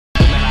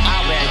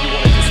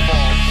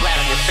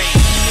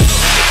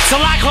So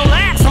like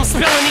collapse, I'm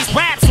spilling these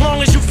raps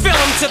long as you feel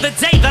them. To the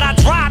day that I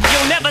drop,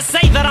 you'll never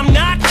say that I'm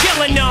not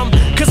killing them.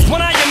 Cause when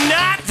I am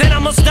not, then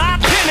I'ma stop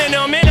pinning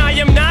them. And I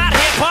am not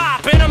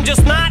hip-hop, and I'm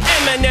just not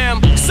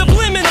Eminem.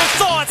 Subliminal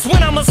thoughts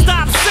when I'ma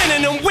stop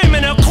sending them.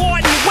 Women are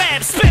caught in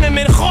webs, spin them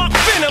in hawk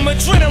venom.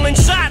 Adrenaline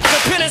shots, the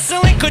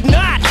penicillin could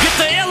not get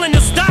the illin' to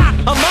stop.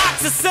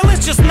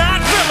 Amoxicillin's just not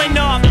real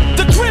enough.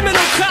 The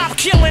criminal cop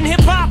killing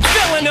hip-hop,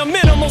 filling a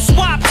minimal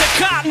swap to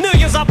cop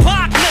millions of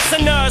pop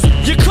listeners.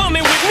 You're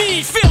coming with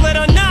me, feel it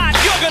or not,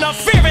 you're gonna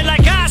fear it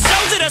like I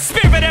showed you. The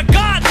spirit of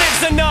God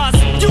lives in us.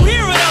 You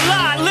hear it a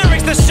lot,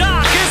 lyrics to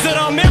shock. Is it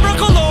a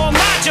miracle or am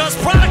I just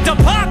product of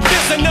pop?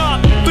 Listen up,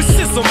 but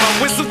sizzle my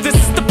whistle, this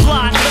is the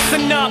plot.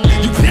 Listen up,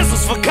 you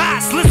pistols for God,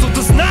 Slizzle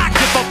does not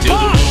give a Till the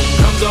fuck. roof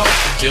comes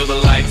off, till the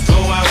lights go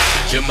out,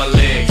 till my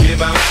leg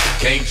give out,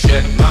 can't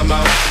shut my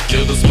mouth,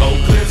 till the smoke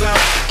clears out.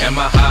 Am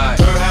I high?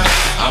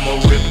 I'ma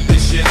rip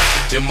this shit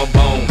till my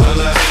bone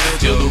holla.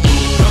 Till the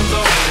roof comes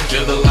off,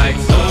 till the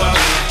lights go out,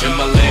 till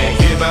my leg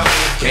give out,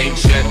 can't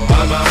shut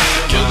my mouth,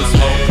 till the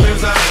smoke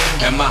clears out.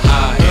 Am I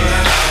high?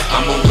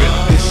 I'ma rip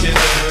this shit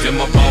till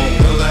my bone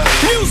holla.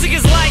 Music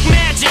is like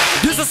magic.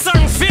 There's a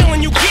certain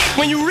feeling you get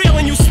when you reel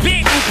and you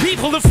spit, and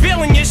people are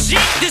feeling your shit.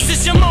 This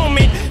is your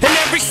moment, and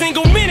every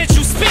single minute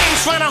you spend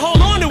trying to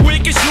hold on to it,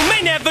 cause you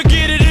may never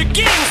get it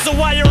again. So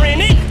while you're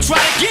in it, try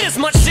to get as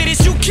much shit as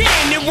you can.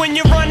 And when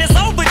your run is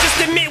over, just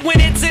admit when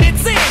it's at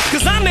its end.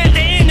 Cause I'm at the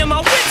end of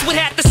my wits with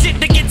half the shit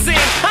that gets in.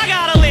 I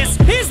got a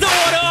list, here's the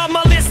order of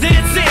my list that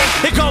it's in.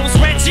 It goes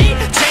Reggie,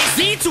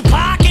 Jay-Z,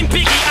 Tupac, and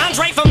Biggie,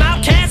 Andre from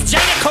Outkast,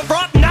 Jada,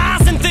 Corrupt,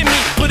 Nas, and Thimmy.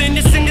 But in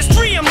this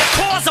industry, I'm the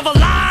cause of a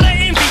lot of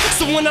envy.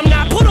 So when I'm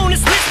not put on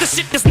this list, the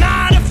shit does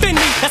not offend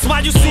me. That's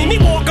why you see me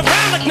walk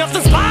around like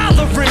nothing's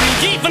bothering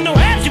me. Even though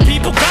half you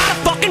people got a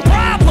fucking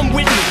problem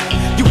with me.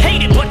 You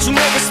hate it, but you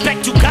know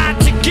respect you got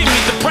to give me.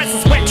 The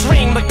presence wet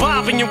dream like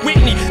Bob and your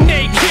Whitney.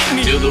 Nate hit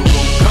me. Till the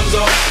roof comes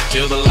off,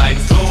 till the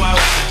lights go out,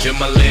 till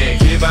my leg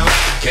give out,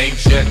 can't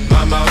shut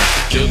my mouth,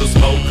 till the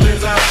smoke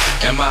clears out.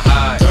 Am I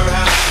high?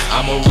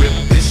 I'ma rip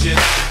this shit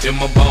till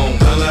my bone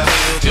holla.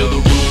 Till the